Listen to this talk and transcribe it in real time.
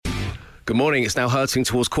Good morning. It's now hurtling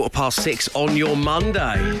towards 6:15 on your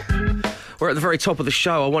Monday. We're at the very top of the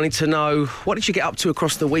show. I wanted to know, what did you get up to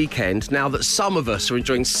across the weekend now that some of us are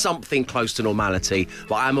enjoying something close to normality,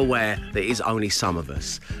 but I'm aware that it is only some of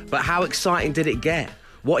us. But how exciting did it get?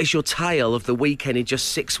 What is your tale of the weekend in just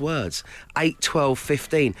 6 words? 8, 12,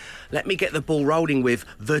 15. Let me get the ball rolling with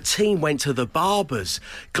the team went to the barbers.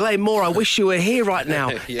 Glenn Moore, I wish you were here right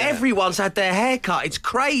now. Yeah. Everyone's had their hair cut. It's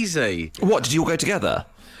crazy. What, did you all go together?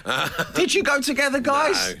 Did you go together,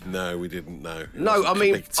 guys? No, we didn't, no. No, I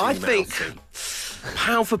mean, I think,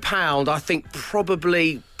 pound for pound, I think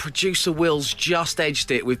probably producer Will's just edged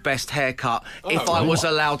it with best haircut if I was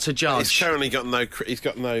allowed to judge. He's currently got no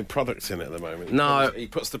product in it at the moment. No. He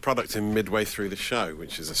puts the product in midway through the show,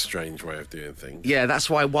 which is a strange way of doing things. Yeah, that's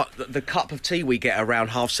why the cup of tea we get around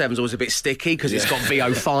 7:30 is always a bit sticky because it's got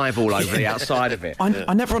VO5 all over the outside of it.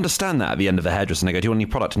 I never understand that at the end of the hairdresser, and they go, do you want any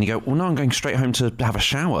product? And you go, well, no, I'm going straight home to have a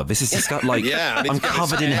shower. This is just like, I'm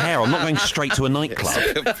covered in hair. I'm not going straight to a nightclub. That's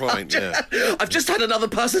a good point, I've just had another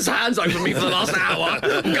person's hands over me for the last hour.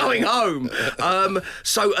 I'm going home.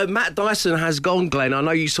 So Matt Dyson has gone, Glenn. I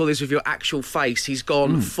know you saw this with your actual face. He's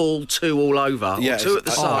gone full 2 all over. Yeah, 2 at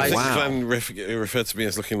the side. I think Glenn referred to me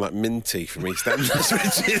as looking like Minty from EastEnders,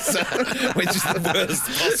 which is the worst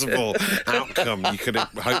possible outcome you could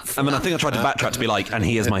hope for. I mean, I think I tried to backtrack to be like, and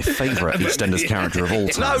he is my favourite EastEnders character of all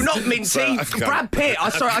time. No, not Minty. Brad Pitt.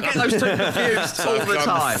 Sorry, I get those 2 confused all the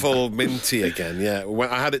time. Full Minty again, yeah.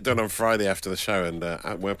 I had it done on Friday after the show, and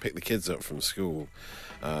when I picked the kids up from school,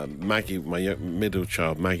 Maggie, my middle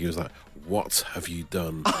child, Maggie was like, what have you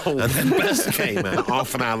done? And then Bess came out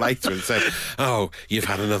half an hour later and said, oh, you've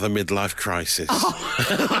had another midlife crisis.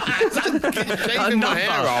 Shaving my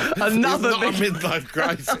hair off. Another not a midlife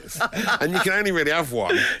crisis. And you can only really have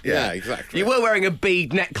one. Yeah, exactly. You were wearing a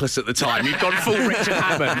bead necklace at the time. You'd gone full Richard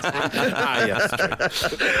Hammond. Yes,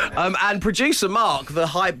 true. And producer Mark, the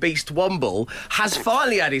hype beast Womble, has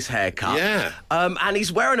finally had his hair cut. Yeah. And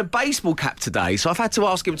he's wearing a baseball cap today, so I've had to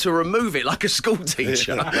ask him to remove it like a school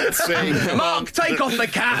teacher. Let's see. Mark, take off the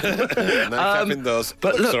cap. No cap indoors.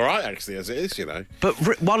 But looks all right, actually, as it is, you know. But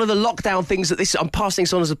one of the lockdown things that I'm passing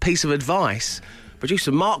this on as a piece of advice.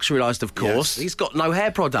 Producer Mark's realised, of course, he's got no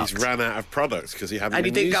hair product. He's ran out of products because he hadn't and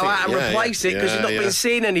been he didn't go out and replace it because he's not been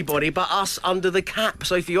seeing anybody but us under the cap.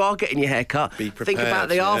 So if you are getting your hair cut, think about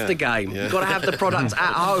the after game. You've got to have the product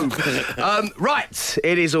at home. Right,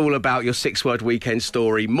 it is all about your 6-word weekend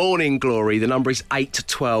story. Morning Glory, the number is 8,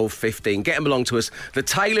 12, 15. Get them along to us. The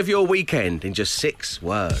tale of your weekend in just 6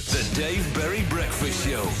 words. The Dave Berry Breakfast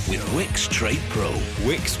Show with Wix Trade Pro.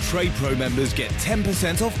 Wix Trade Pro members get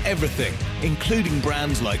 10% off everything, including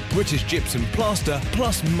brands like British Gypsum Plaster,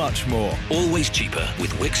 plus much more. Always cheaper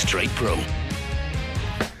with Wix Trade Pro.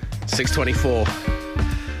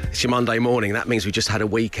 6:24. It's your Monday morning. That means we just had a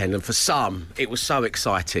weekend, and for some, it was so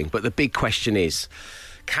exciting. But the big question is,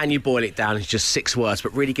 can you boil it down into just 6 words,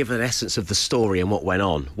 but really give an essence of the story and what went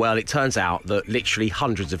on? Well, it turns out that literally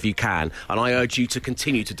hundreds of you can, and I urge you to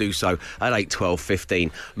continue to do so at 8, 12,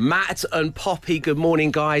 15. Matt and Poppy, good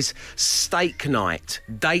morning, guys. Steak night,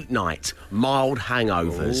 date night, mild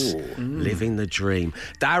hangovers, living the dream.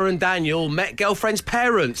 Darren Daniel met girlfriend's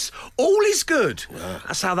parents. All is good.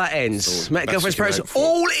 That's how that ends. Met girlfriend's parents.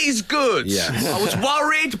 All is good. Yes. I was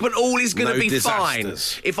worried, but all is going to be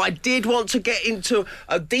disasters. fine. If I did want to get into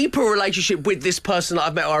a deeper relationship with this person that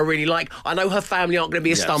I've met or I really like, I know her family aren't going to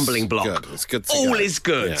be a stumbling block. Good. It's good to All go. is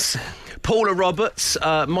good. Yeah. Paula Roberts,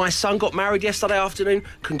 my son got married yesterday afternoon.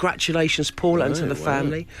 Congratulations, Paula, and to the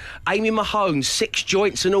family. Amy Mahone, 6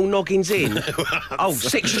 joints and all noggins in.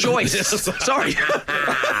 6 joints. Sorry.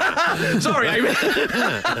 Sorry, Amy.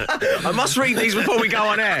 I must read these before we go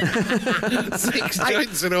on air. 6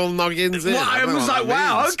 joints and all noggins in. Well, I was like,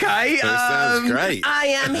 wow, okay. That sounds great. I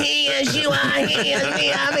am he as you are he as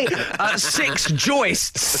me are me. 6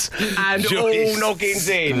 joists and all noggins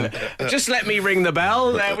in. Just let me ring the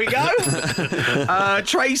bell. There we go.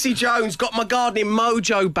 Tracy Jones, got my gardening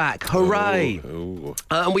mojo back. Hooray.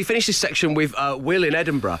 And we finished this section with Will in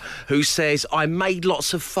Edinburgh, who says, I made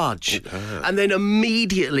lots of fudge and then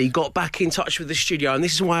immediately got back in touch with the studio. And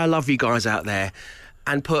this is why I love you guys out there.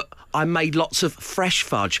 And put, I made lots of fresh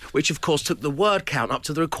fudge, which of course took the word count up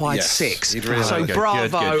to the required 6. So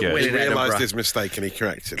bravo, good. Will He in realised Edinburgh. his mistake and he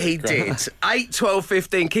corrected it. He did. 8, 12,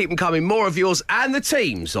 15. Keep them coming. More of yours and the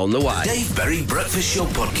team's on the way. Dave Berry Breakfast Show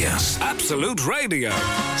Podcast. Absolute Radio.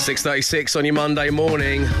 6:36 on your Monday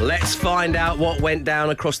morning. Let's find out what went down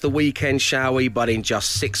across the weekend, shall we? But in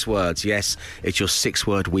just 6 words. Yes, it's your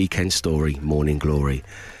 6-word weekend story. Morning Glory.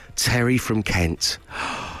 Terry from Kent.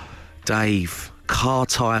 Dave, car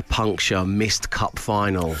tyre puncture, missed cup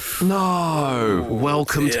final. No.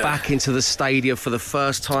 Welcomed back into the stadium for the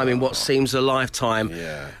first time in what seems a lifetime.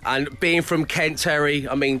 Yeah. And being from Kent, Terry,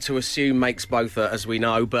 I mean, to assume makes both, as we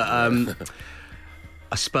know, but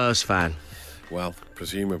a Spurs fan. Well,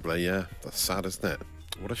 presumably, yeah. That's sad, isn't it?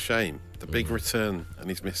 What a shame. The big return, and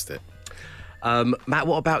he's missed it. Matt,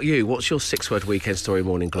 what about you? What's your 6-word weekend story,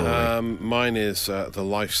 Morning Glory? Mine is the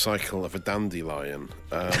life cycle of a dandelion.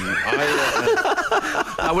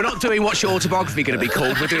 We're not doing what's your autobiography going to be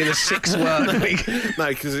called. We're doing the 6-word. No,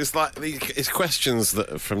 because it's like it's questions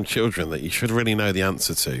that from children that you should really know the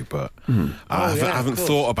answer to, but I haven't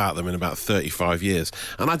thought about them in about 35 years,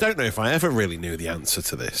 and I don't know if I ever really knew the answer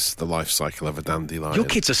to this. The life cycle of a dandelion. Your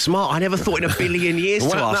kids are smart. I never thought in a billion years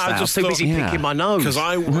to ask that. I was too busy picking my nose.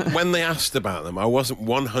 Because when they asked about them, I wasn't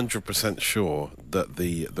 100% sure that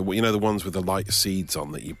the ones with the light seeds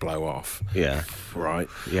on that you blow off. Yeah. Right.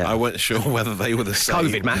 Yeah. I weren't sure whether they were the same.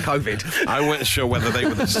 COVID, Matt. COVID. I weren't sure whether they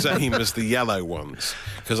were the same as the yellow ones,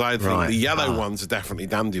 because I think the yellow ones are definitely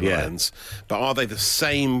dandelions. But are they the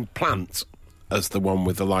same plant as the one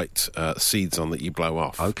with the light seeds on that you blow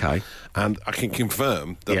off? Okay. And I can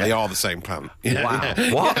confirm that they are the same plant. Yeah, wow.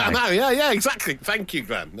 Yeah. What? Yeah, no, yeah, exactly. Thank you,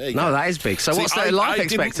 Glenn. There you go. That is big. So what's their life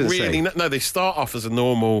expectancy? No, they start off as a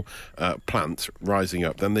normal plant rising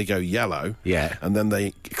up, then they go yellow, and then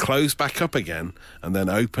they close back up again, and then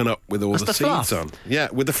open up with all the seeds fluff. on. Yeah,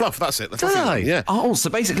 with the fluff. That's it. The fluff. they? Yeah. Oh, so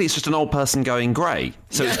basically it's just an old person going grey.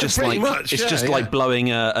 So it's just pretty like much, like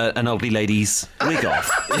blowing an elderly lady's wig off.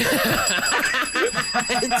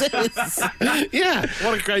 It is. Yeah,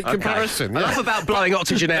 what a great comparison. Enough about blowing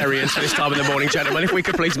octogenarians for this time of the morning, gentlemen. If we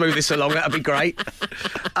could please move this along, that'd be great.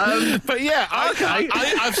 But yeah,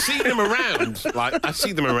 I've seen them around. Like I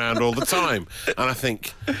see them around all the time, and I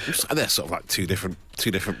think they're sort of like two different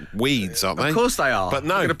weeds, aren't they? Of course they are. But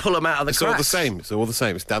no, you're going to pull them out of the it's cracks. all the same. It's all the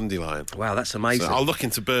same. It's dandelion. Wow, that's amazing. So I'll look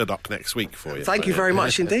into burdock next week for you. Thank you very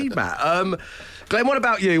much indeed, Matt. Glenn, what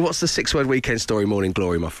about you? What's the 6-word weekend story, Morning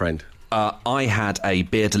Glory, my friend? I had a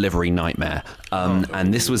beer delivery nightmare,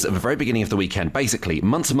 and this was at the very beginning of the weekend. Basically,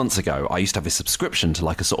 months and months ago, I used to have a subscription to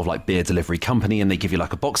like a sort of like beer delivery company, and they give you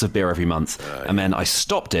like a box of beer every month. And then I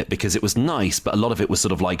stopped it because it was nice, but a lot of it was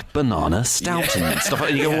sort of like banana stout and stuff.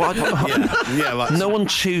 And you go, what? Like no one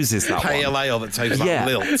chooses that pale ale that tastes like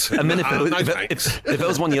lilt. And then if it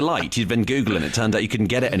was one you liked, you'd been Googling, and it turned out you couldn't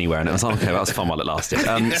get it anywhere, and it was like, okay, that was fun while it lasted.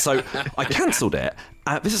 So I cancelled it.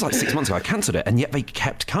 This is like 6 months ago. I cancelled it, and yet they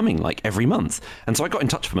kept coming like every month. And so I got in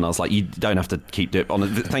touch with them, and I was like, "You don't have to keep doing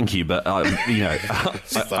it. Thank you, but I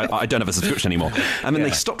don't have a subscription anymore." And then they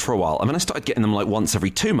stopped for a while, and then I started getting them like once every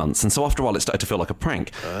 2 months. And so after a while, it started to feel like a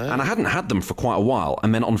prank. And I hadn't had them for quite a while.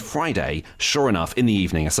 And then on Friday, sure enough, in the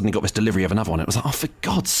evening, I suddenly got this delivery of another one. It was like, oh, for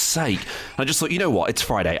God's sake! And I just thought, you know what? It's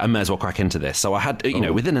Friday. I may as well crack into this. So I had,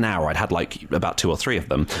 within an hour, I'd had like about 2 or 3 of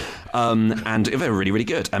them, and they were really, really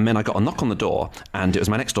good. And then I got a knock on the door, and it was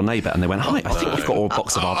my next door neighbour, and they went, "Hi, I think we've got a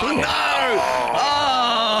box of our beer."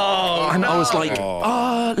 And I was like,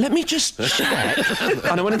 let me just check.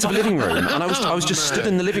 And I went into the living room, and I was just stood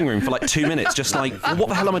in the living room for like 2 minutes, just like, what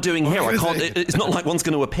the hell am I doing here? I can't. It's not like one's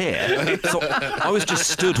going to appear. So I was just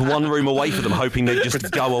stood one room away from them, hoping they'd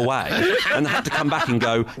just go away, and I had to come back and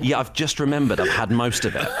go, yeah, I've just remembered I've had most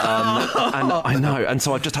of it, and I know, and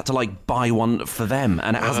so I've just had to like buy one for them,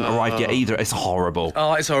 and it hasn't arrived yet either. It's horrible.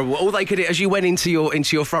 Oh, it's horrible. All they could hear as you went into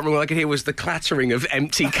your front room, all I could hear was the clattering of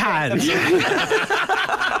empty cans.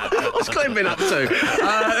 What's Glenn been up to?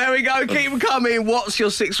 There we go. Keep them coming. What's your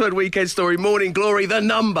 6-word weekend story? Morning Glory. The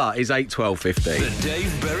number is 81250. The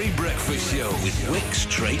Dave Berry Breakfast Show with Wix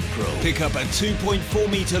Trade Pro. Pick up a 2.4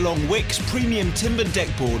 metre long Wix premium timber deck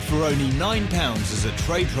board for only £9 as a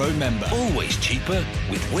Trade Pro member. Always cheaper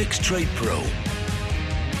with Wix Trade Pro.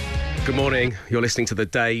 Good morning. You're listening to the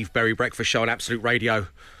Dave Berry Breakfast Show on Absolute Radio.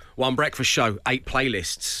 One breakfast show, 8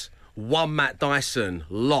 playlists. One Matt Dyson,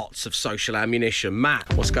 lots of social ammunition.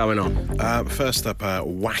 Matt, what's going on? First up, a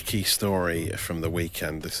wacky story from the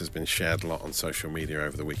weekend. This has been shared a lot on social media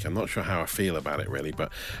over the weekend. I'm not sure how I feel about it, really, but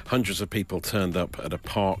hundreds of people turned up at a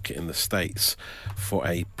park in the States for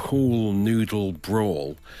a pool noodle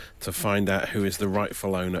brawl to find out who is the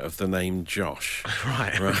rightful owner of the name Josh.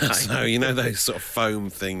 Right. So, you know those sort of foam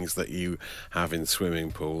things that you have in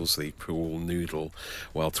swimming pools, the pool noodle?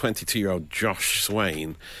 Well, 22-year-old Josh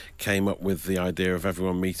Swain came up with the idea of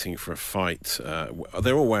everyone meeting for a fight.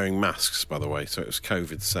 They're all wearing masks, by the way, so it was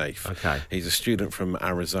COVID safe. Okay. He's a student from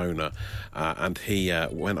Arizona, and he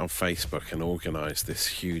went on Facebook and organised this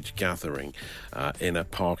huge gathering in a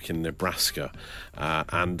park in Nebraska.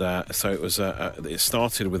 So it was. It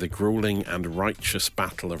started with a grueling and righteous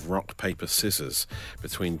battle of rock, paper, scissors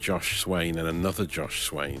between Josh Swain and another Josh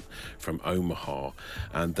Swain from Omaha,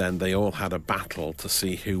 and then they all had a battle to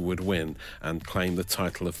see who would win and claim the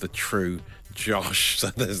title of the true Josh. So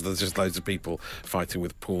there's just loads of people fighting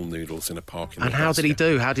with pool noodles in a park in And Nebraska. how did he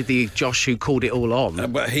do? How did the Josh who called it all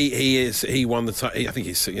on? But he won the title. I think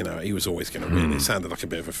he was always going to win. It sounded like a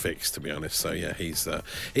bit of a fix, to be honest. So yeah,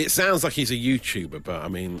 it sounds like he's a YouTuber, but I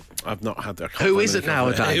mean, I've not had that. Who isn't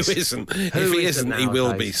nowadays? Who isn't? If he isn't, he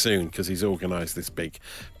will be soon, because he's organised this big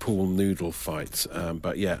pool noodle fight.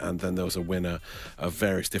 But yeah, and then there was a winner of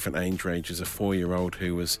various different age ranges. A 4-year-old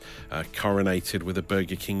who was coronated with a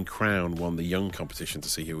Burger King crown won the young competition to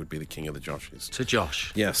see who would be the king of the Joshes. To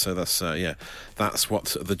Josh. Yeah, so that's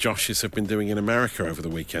what the Joshes have been doing in America over the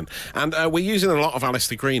weekend. And we're using a lot of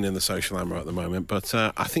Alistair Green in the social ammo at the moment, but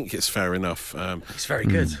I think it's fair enough. It's very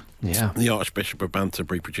good. Yeah. The Archbishop of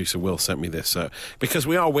Banterbury, producer Will, sent me this because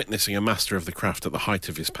we are witnessing a master of the craft at the height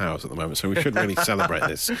of his powers at the moment, so we should really celebrate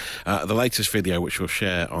this. The latest video, which we'll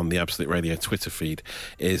share on the Absolute Radio Twitter feed,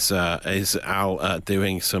 is Al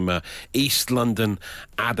doing some East London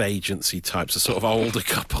ad agency types, a sort of older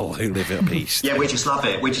couple who live up east. Yeah, we just love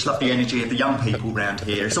it. We just love the energy of the young people round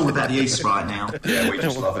here. It's all about the East right now. Yeah, we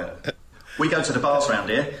just love it. We go to the bars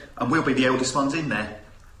round here, and we'll be the eldest ones in there.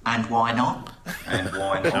 And why not? And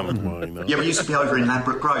why not? And why not? Yeah, we used to be over in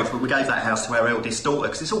Ladbroke Grove, but we gave that house to our eldest daughter,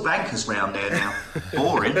 because it's all bankers round there now.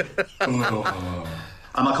 Boring. And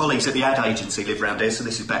my colleagues at the ad agency live round here, so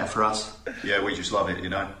this is better for us. Yeah, we just love it, you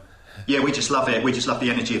know. Yeah, we just love it. We just love the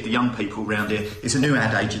energy of the young people round here. It's a new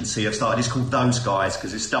ad agency I've started. It's called Those Guys,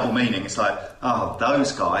 because it's double meaning. It's like, oh,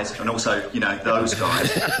 those guys, and also, you know, those guys.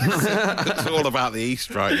 It's all about the East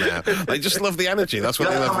right now. They just love the energy. That's what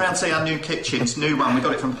they love. Come round and see our new kitchens, new one. We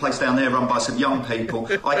got it from a place down there run by some young people.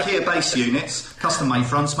 IKEA base units, custom-made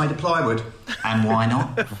fronts made of plywood. And why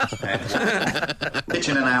not?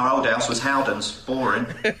 Kitchen in our old house was Howden's. Boring.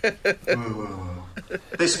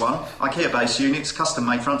 This one, IKEA base units,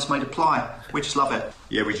 custom-made fronts made of ply. We just love it.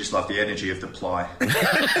 Yeah, we just love the energy of the ply.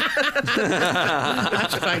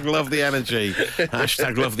 Hashtag love the energy.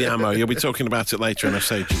 Hashtag love the ammo. You'll be talking about it later in our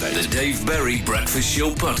Sage Date. The Dave Berry Breakfast Show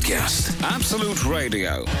Podcast. Absolute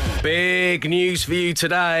Radio. Big news for you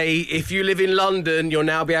today. If you live in London, you'll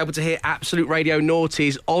now be able to hear Absolute Radio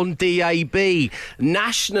Noughties on DAB.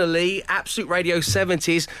 Nationally, Absolute Radio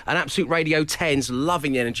 70s and Absolute Radio 10s,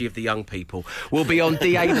 loving the energy of the young people, will be on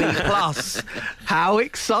DAB+. How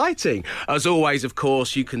exciting. As always, of course,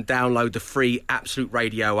 you can download the free Absolute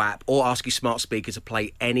Radio app or ask your smart speaker to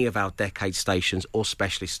play any of our decade stations or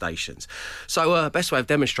specialist stations. So, best way of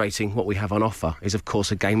demonstrating what we have on offer is, of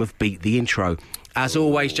course, a game of Beat the Intro. As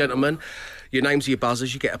always, gentlemen, your names are your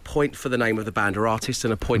buzzers. You get a point for the name of the band or artist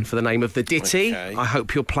and a point for the name of the ditty. Okay. I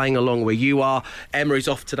hope you're playing along where you are. Emma is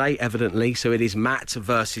off today, evidently, so it is Matt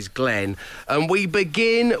versus Glenn. And we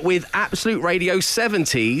begin with Absolute Radio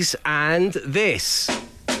 70s and this.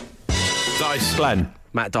 Dyson. Glenn.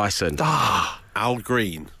 Matt Dyson. Al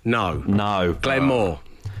Green. No. No. Glenn Moore.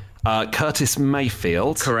 Curtis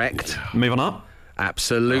Mayfield. Correct. Move on up.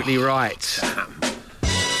 Absolutely right.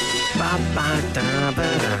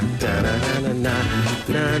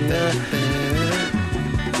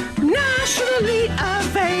 Nationally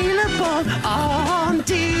available on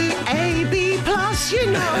DAB+,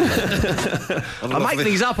 you know. I make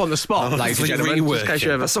these up on the spot, ladies and gentlemen. Just in case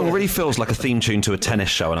you ever That song really feels like a theme tune to a tennis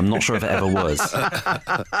show, and I'm not sure if it ever was.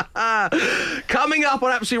 Coming up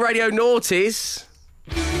on Absolute Radio Noughties,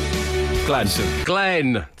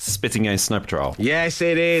 Glenn. Spitting against Snow Patrol. Yes,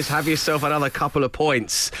 it is. Have yourself another couple of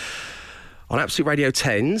points. On Absolute Radio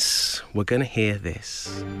 10s, we're going to hear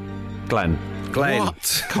this. Glenn.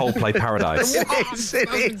 What? Coldplay Paradise. It is.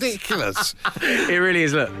 Ridiculous. It really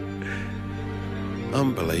is, look.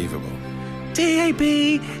 Unbelievable. DAB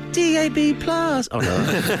plus. Oh no,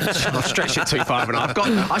 I've stretched it too far, and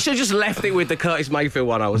I should have just left it with the Curtis Mayfield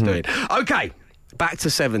one I was doing. Okay, back to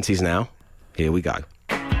 70s now. Here we go.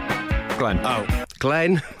 Glenn.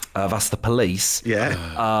 Glenn. That's the Police. Yeah.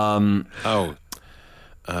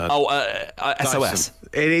 SOS.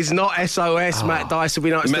 It is not SOS, Matt Dyson. We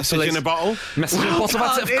know it's Message the Police. in a bottle. Message in a bottle.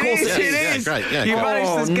 That's it, of course It is. Yeah, great. Yeah, you great.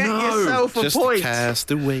 managed to get yourself a Just point. a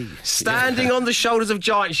castaway. Standing on the shoulders of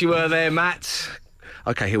giants you were there, Matt.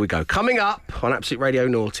 Okay, here we go. Coming up on Absolute Radio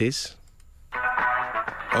Noughties.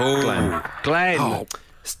 Oh, Glenn. Oh.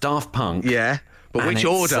 It's Daft Punk. Yeah. But And which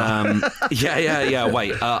it's, order? Yeah.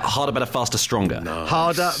 Wait. Harder, better, faster, stronger.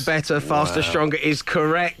 Harder, better, faster, stronger is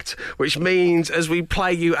correct, which means as we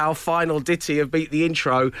play you our final ditty of Beat the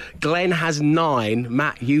Intro, Glenn has 9,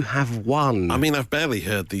 Matt, you have 1. I mean, I've barely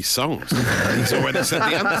heard these songs. And he's already said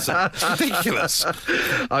the answer. It's ridiculous.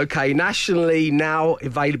 OK, nationally now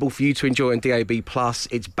available for you to enjoy on DAB+.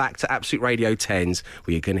 It's back to Absolute Radio 10s,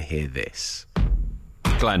 where you're going to hear this.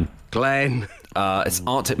 Glenn. It's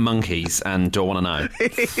Arctic Monkeys and Do I Want to Know?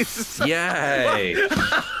 Yay!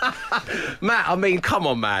 Matt, I mean, come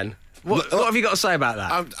on, man. What have you got to say about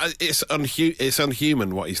that? It's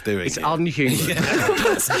unhuman what he's doing. It's unhuman.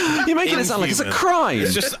 You're making it sound like it's a crime.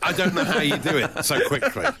 It's just, I don't know how you do it so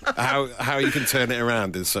quickly. How you can turn it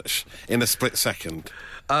around in a split second.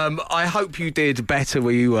 I hope you did better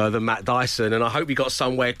where you were than Matt Dyson, and I hope you got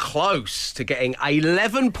somewhere close to getting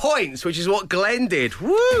 11 points, which is what Glenn did.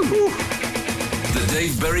 Woo! The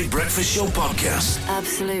Dave Berry Breakfast Show podcast.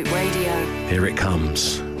 Absolute Radio. Here it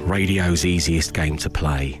comes. Radio's easiest game to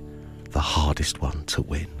play, the hardest one to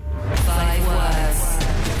win. 5 words,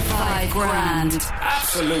 5 grand.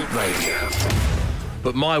 Absolute Radio.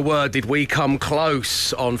 But my word, did we come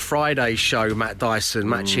close on Friday's show, Matt Dyson,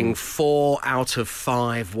 matching 4 out of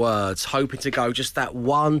 5 words, hoping to go just that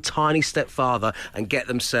one tiny step farther and get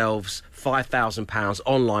themselves £5,000.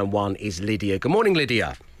 Online one is Lydia. Good morning,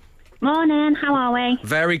 Lydia. Morning, how are we?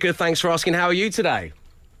 Very good, thanks for asking. How are you today?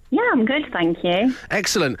 Yeah, I'm good, thank you.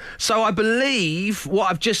 Excellent. So I believe what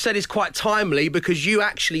I've just said is quite timely because you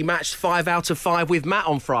actually matched 5 out of 5 with Matt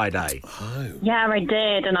on Friday. Yeah, I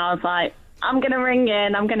did, and I was like, I'm going to ring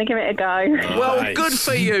in, I'm going to give it a go. Well, good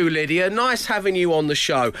for you, Lydia. Nice having you on the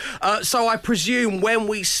show. So I presume when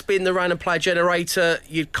we spin the random player generator,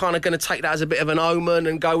 you're kind of going to take that as a bit of an omen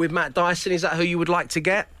and go with Matt Dyson. Is that who you would like to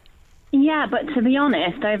get? Yeah, but to be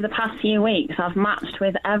honest, over the past few weeks, I've matched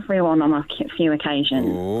with everyone on a few occasions.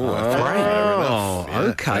 Okay. Well,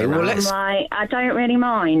 I'm like, I don't really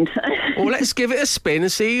mind. Well, let's give it a spin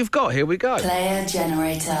and see who you've got. Here we go. Player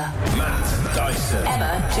generator. Matt Dyson.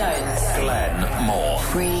 Emma Jones. Glenn Moore.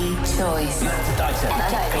 Free choice. Matt Dyson.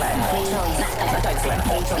 Glenn. Free choice. Emma Jones. Glenn.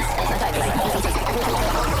 Free choice.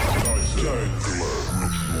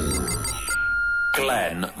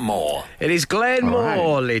 Glenn Moore. It is Glenn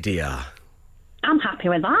Moore, Lydia. I'm happy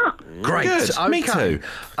with that. Great. Good. Okay. Me too.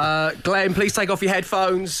 Glenn, please take off your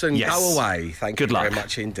headphones and Yes. go away. Thank Good you luck. very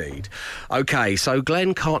much indeed. Okay, so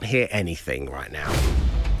Glenn can't hear anything right now.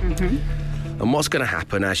 And what's going to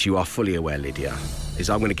happen, as you are fully aware, Lydia, is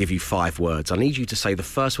I'm going to give you 5 words. I need you to say the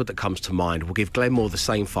first word that comes to mind. We'll give Glenn Moore the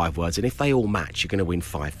same 5 words, and if they all match, you're going to win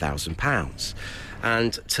 £5,000.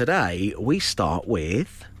 And today, we start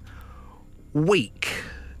with week.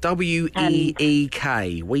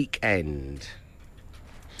 W-E-E-K. Weekend.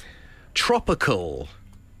 Tropical.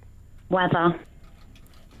 Weather.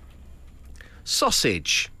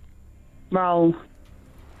 Sausage. Roll.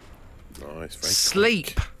 Nice, very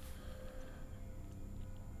Sleep.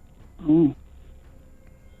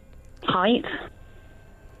 Tight.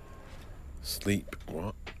 Sleep,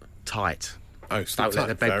 what? Tight. Oh, sleep Don't let tight.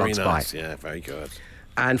 the bed Very bugs nice. bite. Yeah, very good.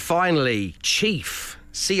 And finally, chief.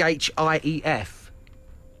 C-H-I-E-F.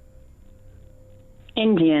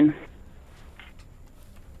 Indian.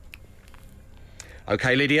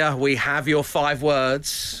 Okay, Lydia, we have your 5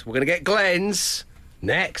 words. We're going to get Glenn's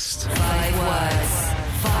next. 5 words,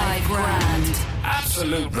 5 grand.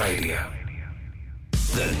 Absolute Radio.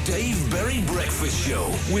 The Dave Berry Breakfast Show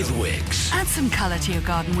with Wix. Add some colour to your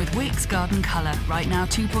garden with Wix Garden Colour. Right now,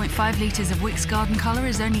 2.5 litres of Wix Garden Colour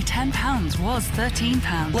is only £10, was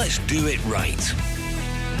 £13. Let's do it right.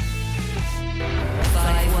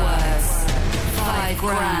 5 words, 5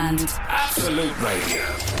 grand. Absolute Radio.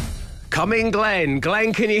 Come in, Glenn.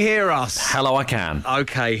 Glenn, can you hear us? Hello, I can.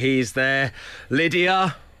 Okay, he's there.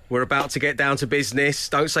 Lydia, we're about to get down to business.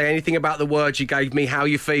 Don't say anything about the words you gave me. How are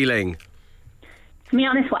you feeling? To be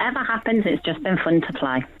honest, whatever happens, it's just been fun to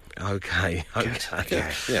play. Okay.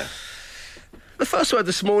 Yeah. The first word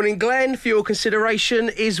this morning, Glenn, for your consideration,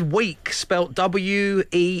 is week, spelt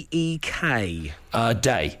W-E-E-K.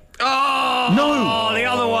 Day. Oh! No! The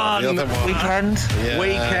other one. The other one. Weekend. Yeah.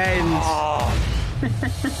 Weekend. Oh,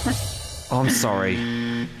 I'm sorry.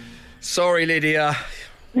 Sorry, Lydia.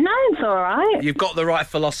 No, it's all right. You've got the right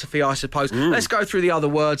philosophy, I suppose. Let's go through the other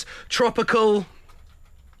words. Tropical.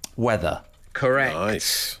 Weather. Correct.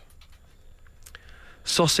 Nice.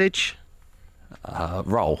 Sausage.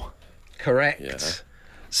 Roll. Correct. Yeah.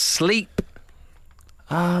 Sleep.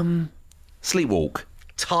 Sleepwalk.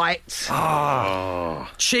 Tight.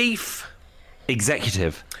 Chief.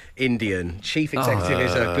 Executive. Indian. Chief Executive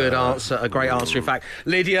is a good answer, a great answer, in fact.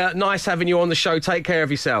 Lydia, nice having you on the show. Take care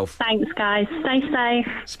of yourself. Thanks, guys. Stay safe.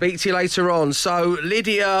 Speak to you later on. So,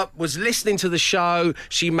 Lydia was listening to the show.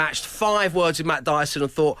 She matched 5 words with Matt Dyson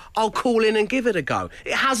and thought, I'll call in and give it a go.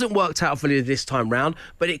 It hasn't worked out for Lydia this time round,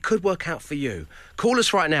 but it could work out for you. Call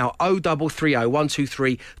us right now, 0330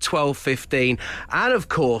 123 1215. And, of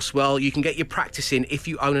course, well, you can get your practice in if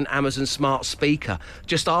you own an Amazon smart speaker.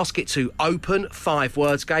 Just ask it to open 5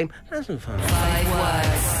 words game. Have some fun. 5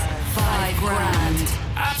 words, 5 grand.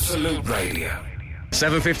 Absolute Radio.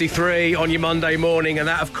 7:53 on your Monday morning, and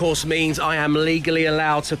that, of course, means I am legally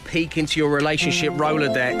allowed to peek into your relationship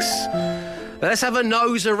Rolodex. Let's have a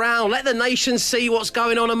nose around. Let the nation see what's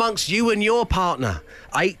going on amongst you and your partner.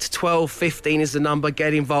 8 12 15 is the number.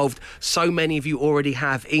 Get involved. So many of you already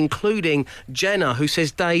have, including Jenna, who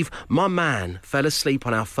says, Dave, my man fell asleep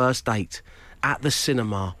on our first date at the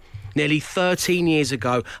cinema nearly 13 years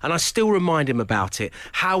ago, and I still remind him about it.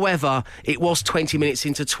 However, it was 20 minutes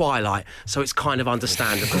into twilight, so it's kind of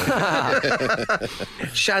understandable.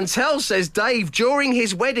 Chantel says, Dave, during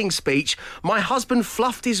his wedding speech, my husband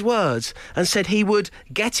fluffed his words and said he would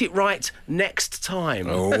get it right next time.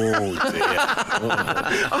 Oh, dear.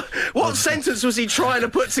 What sentence was he trying to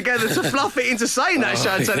put together to fluff it into saying that,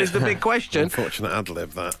 Chantel, is the big question. Unfortunate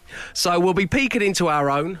ad-lib, that. So we'll be peeking into our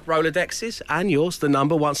own Rolodexes and yours. The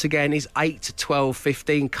number, once again, is 8 12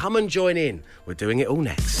 15. Come and join in. We're doing it all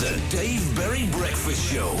next. The Dave Berry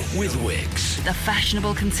Breakfast Show with Wix. The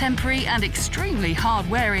fashionable, contemporary and extremely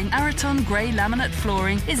hard-wearing Araton grey laminate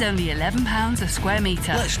flooring is only £11 a square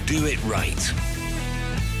metre. Let's do it right.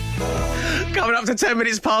 Coming up to 10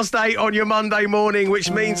 minutes past 8 on your Monday morning,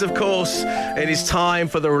 which means, of course, it is time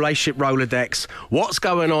for the relationship Rolodex. What's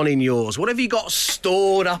going on in yours? What have you got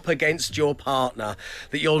stored up against your partner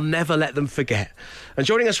that you'll never let them forget? And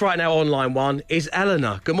joining us right now on line 1 is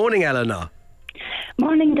Eleanor. Good morning, Eleanor.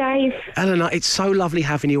 Morning, Dave. Eleanor, it's so lovely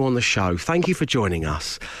having you on the show. Thank you for joining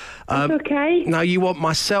us. It's okay. Now, you want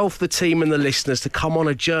myself, the team and the listeners to come on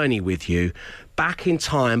a journey with you back in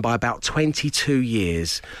time by about 22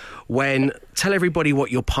 years when... Tell everybody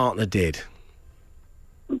what your partner did.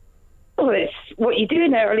 Well, it's what you're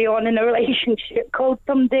doing early on in a relationship. Call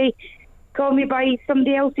me by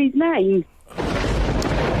somebody else's name.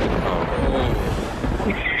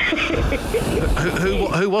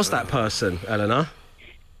 Who was that person, Eleanor?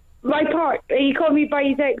 My partner. He called me by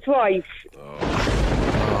his ex-wife.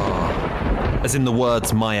 As in the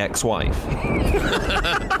words, my ex-wife.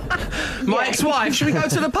 My ex-wife, should we go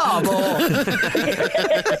to the pub? Or...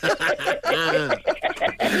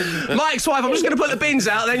 My ex-wife, I'm just going to put the bins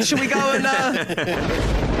out then. Should we go and...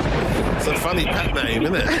 It's a funny pet name,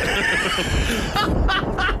 isn't it?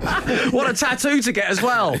 What a tattoo to get as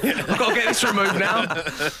well. I've got to get this removed now.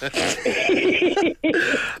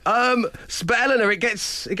 But Eleanor, it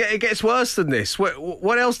gets worse than this.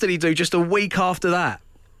 What else did he do just a week after that?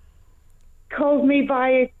 Called me by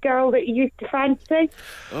a girl that he used to fancy.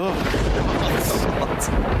 Oh,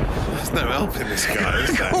 there's no helping this guy,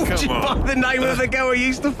 is there? Called Come you on. by the name of the girl he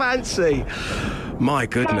used to fancy. My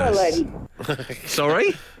goodness. Carolyn.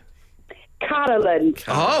 Sorry? Carolyn.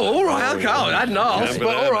 Oh, all right. Okay, I hadn't asked, Remember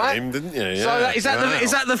but that all right. name, didn't you? So Yeah. is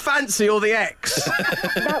that the fancy or the ex?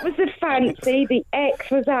 That was the fancy. The ex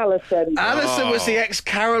was Alison. Alison was the ex,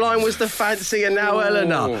 Caroline was the fancy, and now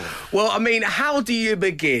Eleanor. Well, I mean, how do you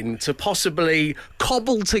begin to possibly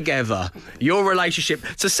cobble together your relationship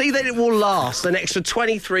to see that it will last an extra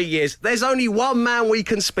 23 years? There's only one man we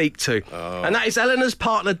can speak to, and that is Eleanor's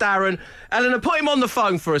partner, Darren. Eleanor, put him on the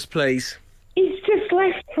phone for us, please. He's just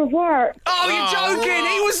left for work. Oh, you're joking!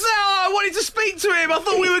 He was there! I wanted to speak to him! I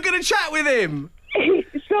thought we were going to chat with him!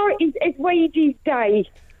 Sorry, it's wages day.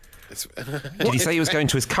 Did he say he was going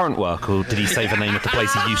to his current work, or did he say the name of the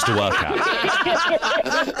place he used to work at?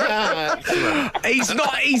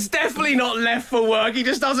 He's definitely not left for work. He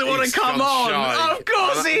just doesn't want to come on. Shy. Of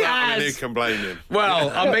course he has. Who can blame him?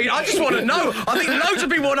 Well, I mean, I just want to know. I think loads of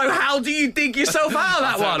people want to know, how do you dig yourself out of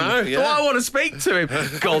that one? know, yeah. So I want to speak to him.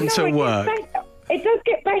 Gone to work. It does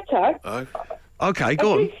get better. Okay,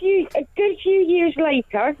 go on. A good few years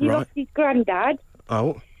later, he lost his granddad.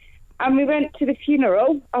 Oh. And we went to the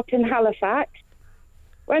funeral up in Halifax.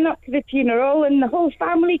 Went up to the funeral and the whole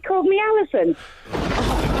family called me Alison.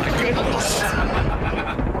 Oh, my goodness.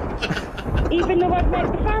 Even though I'd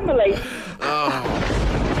met the family.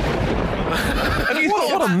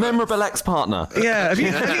 What a memorable ex-partner. Yeah. Have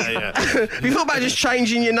you thought about just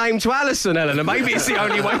changing your name to Alison, Eleanor? Maybe it's the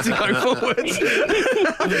only way to go forward.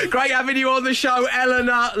 Great having you on the show,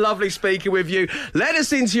 Eleanor. Lovely speaking with you. Let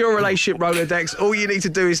us into your relationship Rolodex. All you need to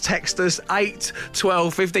do is text us 8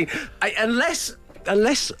 12 15. Unless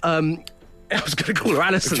unless... I was going to call her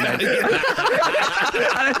Alison then. Do you know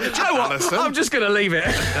what? Alison. I'm just going to leave it.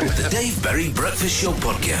 The Dave Berry Breakfast Show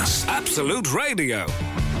Podcast. Absolute Radio.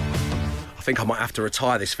 I think I might have to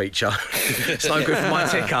retire this feature. It's no good for my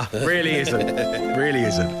ticker. Really isn't. Really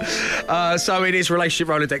isn't. So it is Relationship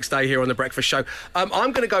Rolodex Day here on The Breakfast Show. I'm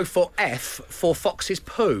going to go for F for Fox's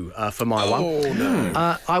poo for my one. Oh,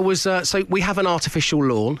 no. I was... so we have an artificial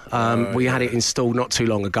lawn. We had it installed not too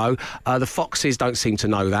long ago. The foxes don't seem to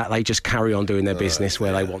know that. They just carry on doing their business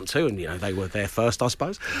where they want to, and, you know, they were there first, I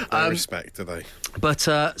suppose. No respect, do they? But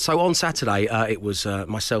so on Saturday, it was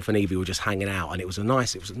myself and Evie were just hanging out, and it was a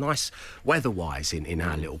nice weather-wise in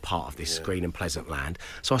our little part of this green and pleasant land.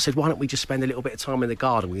 So I said, why don't we just spend a little bit of time in the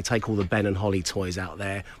garden? We can take all the Ben and Holly toys out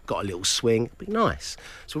there. Got a little swing. It'd be nice.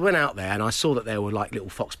 So we went out there, and I saw that there were like little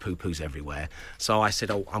fox poo-poos everywhere. So I said,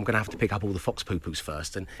 I'm going to have to pick up all the fox poo-poos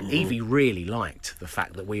first. And Evie really liked the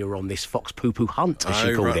fact that we were on this fox poo-poo hunt, as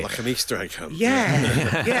she called it. Like an Easter egg hunt.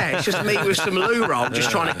 Yeah, yeah. It's just me with some loo roll,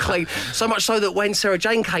 just trying to clean. So much so that when Sarah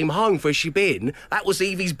Jane came home for She Been, that was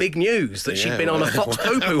Evie's big news, that she'd been on a fox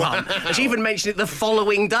poo-poo hunt. And she even mentioned it the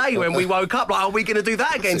following day when we woke up, like, are we going to do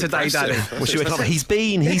that again today, Danny? Well, she went up, he's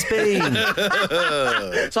been.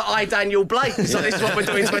 So Daniel Blake. So this is what we're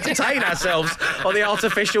doing to entertain ourselves on the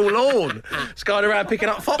artificial lawn. Just going around picking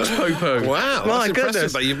up fox poo-poo. Wow, my that's goodness.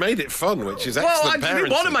 impressive. You've made it fun, which is excellent. Well, I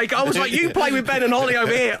didn't want to make it. I was like, you play with Ben and Holly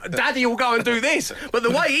over here. Daddy will go and do this. But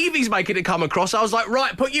the way Evie's making it come across, I was like,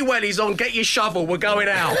 right, put your wellies on, get your shovel, we're going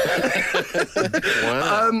out.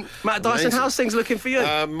 Wow. Matt Dyson, Amazing. how's things looking for you?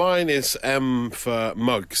 Mine is M for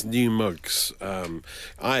mugs, new mugs.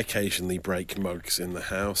 I occasionally break mugs in the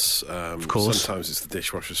house. Of course. Sometimes it's the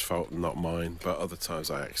dishwasher's fault and not mine, but other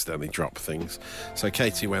times I accidentally drop things. So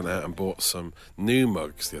Katie went out and bought some new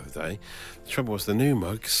mugs the other day. The trouble was the new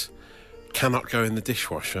mugs cannot go in the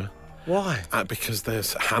dishwasher. Why? Because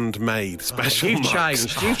there's handmade special You've mugs.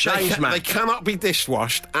 changed, Matt. They cannot be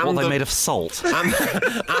dishwashed. And What, they're made of salt?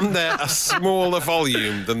 and they're a smaller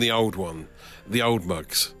volume than the old one, the old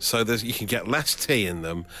mugs. So you can get less tea in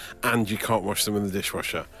them, and you can't wash them in the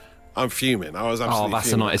dishwasher. I'm fuming. I was absolutely that's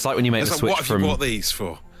fuming. annoying. It's like when you make the switch what have from... you bought these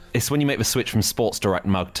for? It's when you make the switch from Sports Direct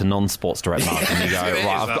mug to non-Sports Direct mug, and you go,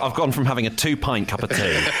 right, I've gone from having a 2-pint cup of tea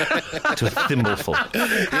to a thimbleful.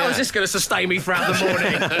 How is this going to sustain me throughout the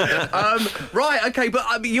morning? Right, okay, but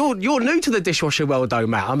I mean, you're new to the dishwasher world, though,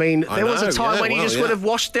 Matt. I mean, there was a time when you just would have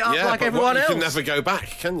washed it up like everyone else. You can never go back,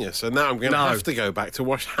 can you? So now I'm going to have to go back to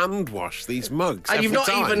hand wash these mugs. And you've not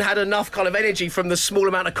even had enough kind of energy from the small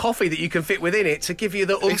amount of coffee that you can fit within it to give you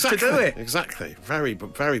the oomph to do it. Exactly. Very,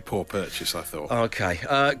 very poor purchase, I thought. Okay.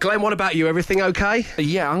 Glenn, what about you? Everything okay?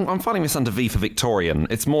 Yeah, I'm finding this under V for Victorian.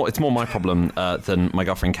 It's more my problem than my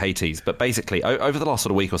girlfriend Katie's. But basically, over the last sort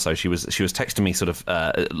of week or so, she was texting me sort of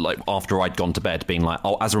like after I'd gone to bed, being like,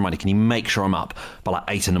 "Oh, as a reminder, can you make sure I'm up by like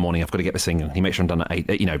 8 in the morning? I've got to get this thing. Can you make sure I'm done at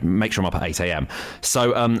 8? Make sure I'm up at 8 a.m."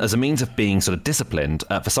 So as a means of being sort of disciplined,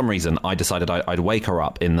 for some reason, I decided I'd wake her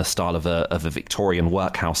up in the style of a Victorian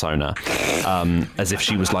workhouse owner, as if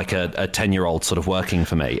she was like a 10-year-old sort of working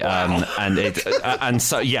for me. And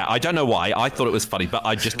so yeah, I don't know why. I thought it was funny, but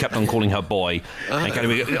I just kept on calling her boy. And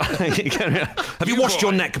have you washed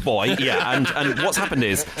your neck, boy? Yeah, and what's happened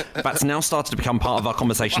is that's now started to become part of our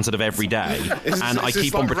conversation sort of every day. And I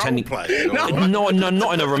keep on pretending. No,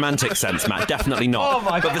 not in a romantic sense, Matt. Definitely not. Oh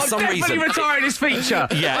my God! But for some reason, definitely retiring this feature.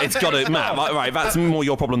 Yeah, it's got to, Matt. Right, that's more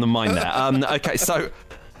your problem than mine there. Okay, so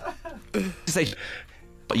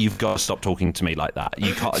but you've got to stop talking to me like that.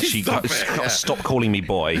 You can't. She got to stop calling me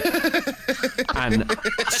boy, and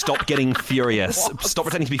stop getting furious. Stop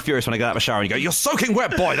pretending to be furious when I get out of the shower and you go, "You're soaking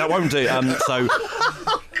wet, boy." That won't do.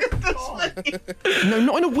 No,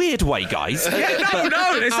 not in a weird way, guys. Yeah,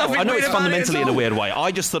 no, there's nothing I know weird it's about fundamentally it in a weird way.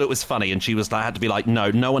 I just thought it was funny, and she was like, had to be like,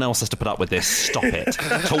 no one else has to put up with this. Stop it.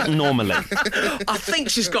 Talk normally. I think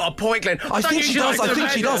she's got a point, Glenn. I think she does.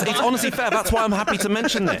 It's honestly fair. That's why I'm happy to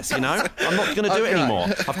mention this, I'm not going to do it anymore.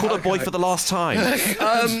 I've called her boy for the last time.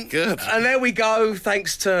 Good. And there we go,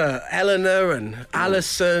 thanks to Eleanor and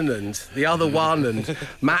Alison and the other one and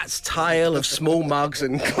Matt's tale of small mugs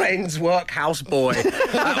and Glenn's workhouse boy.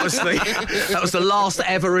 That was the last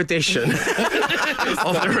ever edition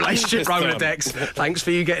of the Relationship Rolodex. Thanks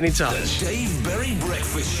for you getting in touch. The Dave Berry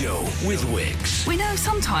Breakfast Show with Wix. We know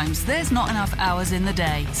sometimes there's not enough hours in the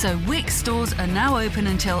day, so Wix stores are now open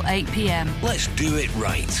until 8 p.m. Let's do it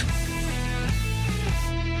right.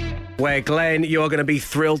 where, Glenn, you are going to be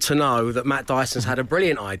thrilled to know that Matt Dyson's had a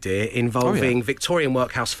brilliant idea involving Victorian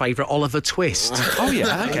Workhouse favourite Oliver Twist. Oh,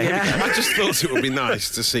 yeah, okay. Yeah. I just thought it would be nice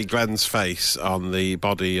to see Glenn's face on the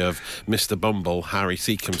body of Mr. Bumble, Harry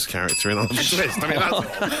Seacombe's character in Oliver Twist. I mean,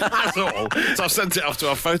 that's all. So I've sent it off to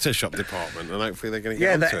our Photoshop department, and hopefully they're going to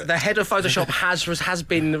get onto it. The head of Photoshop has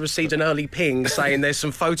received an early ping saying there's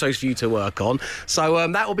some photos for you to work on. So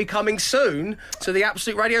that will be coming soon to the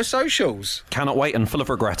Absolute Radio socials. Cannot wait and full of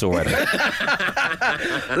regret already.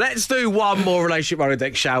 Let's do one more relationship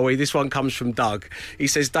Rolodex, shall we? This one comes from Doug. He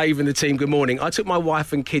says, Dave and the team, good morning. I took my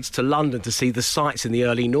wife and kids to London to see the sights in the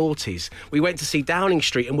early noughties. We went to see Downing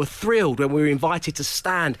Street and were thrilled when we were invited to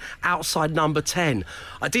stand outside number 10.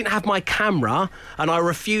 I didn't have my camera and I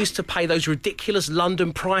refused to pay those ridiculous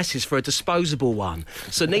London prices for a disposable one.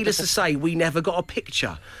 So needless to say, we never got a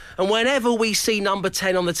picture. And whenever we see number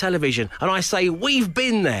 10 on the television and I say, we've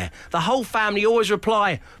been there, the whole family always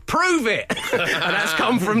reply, prove it. And that's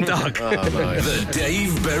come from Doug. Oh, nice. The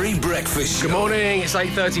Dave Berry Breakfast Show. Good morning, it's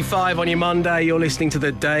 8:35 on your Monday. You're listening to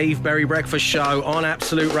the Dave Berry Breakfast Show on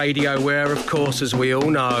Absolute Radio, where, of course, as we all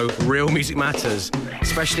know, real music matters,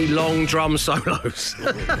 especially long drum solos.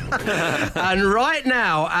 And right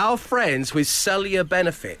now, our friends with Cellular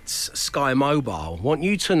Benefits, Sky Mobile, want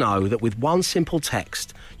you to know that with one simple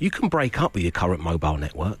text, you can break up with your current mobile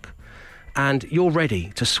network and you're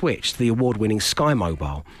ready to switch to the award-winning Sky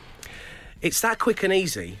Mobile. It's that quick and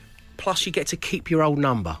easy, plus you get to keep your old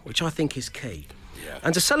number, which I think is key. Yeah.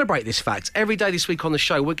 And to celebrate this fact, every day this week on the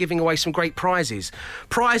show, we're giving away some great prizes.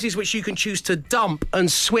 Prizes which you can choose to dump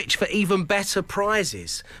and switch for even better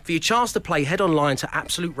prizes. For your chance to play, head online to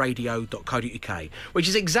absoluteradio.co.uk, which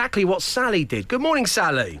is exactly what Sally did. Good morning,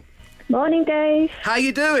 Sally. Morning, Dave. How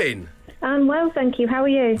you doing? I'm well, thank you. How are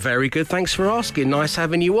you? Very good, thanks for asking. Nice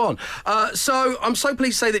having you on. So I'm so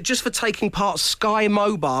pleased to say that just for taking part, Sky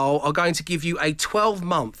Mobile are going to give you a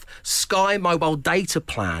 12-month Sky Mobile data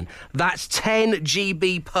plan. That's 10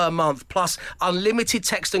 GB per month, plus unlimited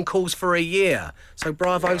text and calls for a year. So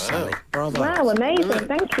bravo, Sally. Bravo. Wow, amazing.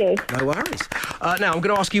 Thank you. No worries. Now, I'm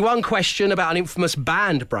going to ask you one question about an infamous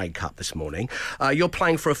band breakup this morning. You're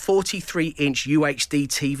playing for a 43-inch UHD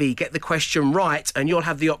TV. Get the question right, and you'll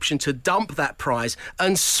have the option to dump that prize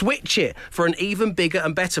and switch it for an even bigger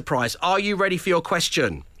and better prize. Are you ready for your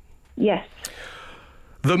question? Yes.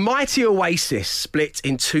 The mighty Oasis split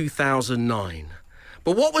in 2009.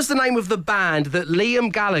 But what was the name of the band that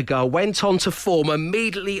Liam Gallagher went on to form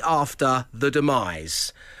immediately after the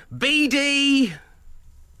demise? BD...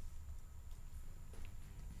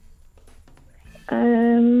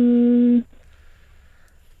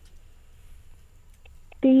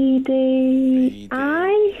 BDI?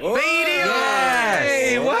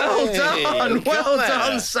 BDI! Well done! Well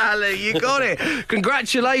done, Sally. You got it.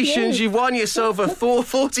 Congratulations. You've won yourself a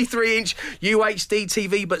 43-inch UHD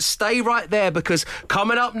TV, but stay right there because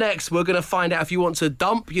coming up next, we're going to find out if you want to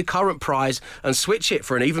dump your current prize and switch it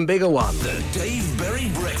for an even bigger one. The Dave Berry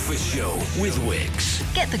Breakfast Show with Wix.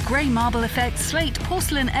 Get the grey marble effect slate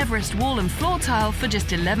porcelain Everest wall and floor tile for just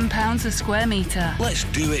 £11 a square metre. Let's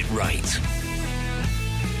do it right.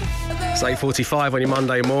 It's 8:45 on your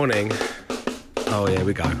Monday morning. Oh, here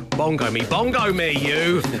we go. Bongo me,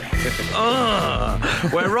 you.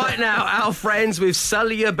 Where right now, our friends with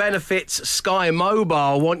Cellular Benefits Sky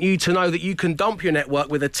Mobile want you to know that you can dump your network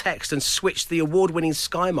with a text and switch to the award-winning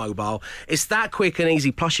Sky Mobile. It's that quick and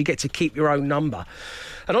easy, plus you get to keep your own number.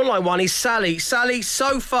 And online one is Sally. Sally,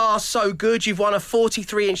 so far, so good. You've won a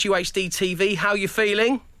 43-inch UHD TV. How are you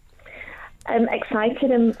feeling? I'm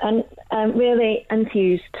excited and really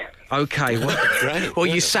enthused. OK, well,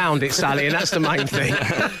 you sound it, Sally, and that's the main thing.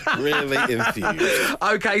 Really enthused.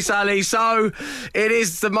 OK, Sally, so it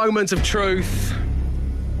is the moment of truth.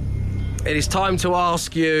 It is time to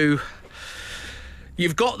ask you...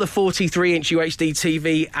 You've got the 43-inch UHD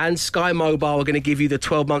TV and Sky Mobile are going to give you the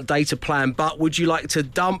 12-month data plan, but would you like to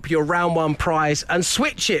dump your round one prize and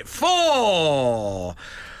switch it for...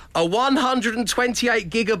 a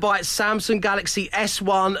 128GB Samsung Galaxy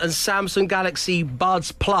S1 and Samsung Galaxy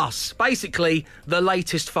Buds Plus. Basically, the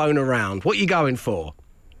latest phone around. What are you going for?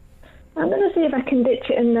 I'm going to see if I can ditch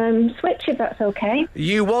it and switch if that's okay.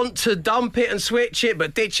 You want to dump it and switch it,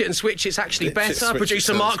 but ditch it and switch it's actually better.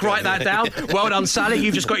 Producer Mark, write that down. Well done, Sally.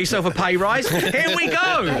 You've just got yourself a pay rise. Here we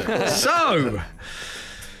go. So...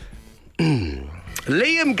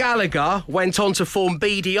 Liam Gallagher went on to form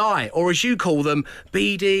BDI, or as you call them,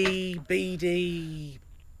 BDI.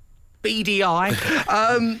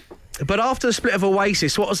 But after the split of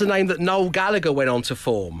Oasis, what was the name that Noel Gallagher went on to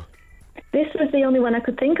form? This was the only one I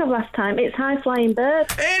could think of last time. It's High Flying Bird.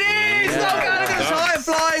 It is! Look at it, it's High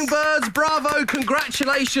Flying Birds. Bravo,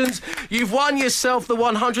 congratulations. You've won yourself the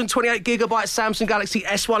 128GB Samsung Galaxy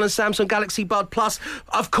S1 and Samsung Galaxy Bud Plus,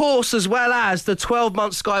 of course, as well as the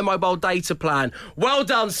 12-month Sky Mobile data plan. Well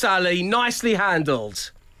done, Sally. Nicely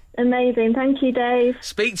handled. Amazing. Thank you, Dave.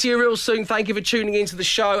 Speak to you real soon. Thank you for tuning into the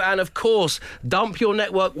show. And, of course, dump your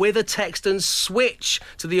network with a text and switch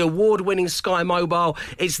to the award-winning Sky Mobile.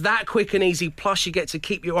 It's that quick and easy. Plus, you get to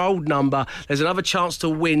keep your old number. There's another chance to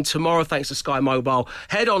win tomorrow thanks to Sky Mobile.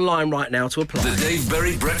 Head online right now to apply. The Dave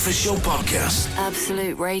Berry Breakfast Show Podcast.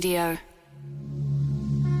 Absolute Radio.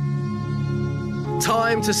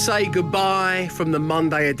 Time to say goodbye from the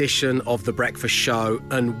Monday edition of The Breakfast Show,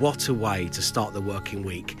 and what a way to start the working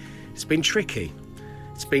week. It's been tricky.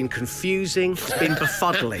 It's been confusing. It's been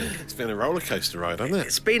befuddling. It's been a rollercoaster ride, hasn't it?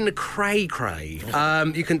 It's been cray-cray.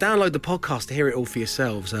 You can download the podcast to hear it all for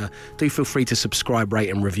yourselves. Do feel free to subscribe,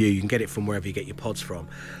 rate and review. You can get it from wherever you get your pods from.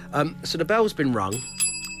 So the bell's been rung.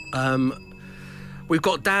 We've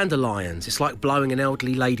got dandelions. It's like blowing an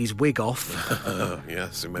elderly lady's wig off.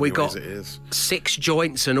 Yes, in many We've ways got it is. 6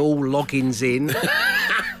 joints and all loggins in.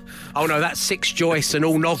 Oh, no, that's 6 joists and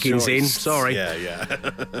all noggins in. Sorry. Yeah.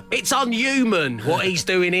 It's unhuman what he's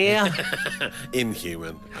doing here.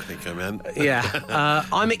 Inhuman, I think I meant. Yeah.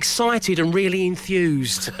 I'm excited and really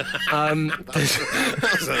enthused.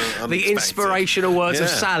 The inspirational words of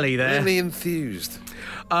Sally there. Really enthused.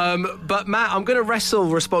 But Matt, I'm going to wrestle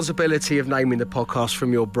responsibility of naming the podcast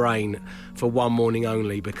from your brain for one morning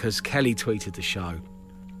only, because Kelly tweeted the show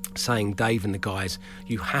saying, Dave and the guys,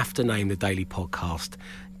 you have to name the daily podcast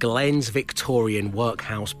Glenn's Victorian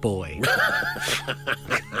Workhouse Boy.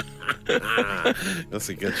 That's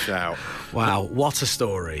a good shout. Wow, what a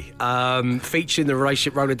story. Featuring the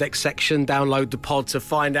Relationship Rolodex section. Download the pod to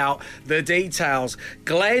find out the details.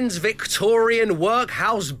 Glenn's Victorian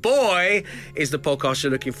Workhouse Boy is the podcast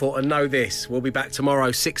you're looking for. And know this, we'll be back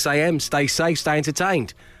tomorrow, 6 a.m. Stay safe, stay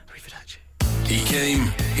entertained. He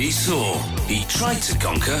came, he saw, he tried to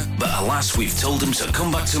conquer, but alas, we've told him to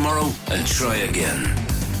come back tomorrow and try again.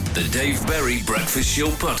 The Dave Berry Breakfast Show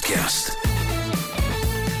Podcast.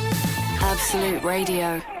 Absolute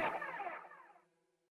Radio.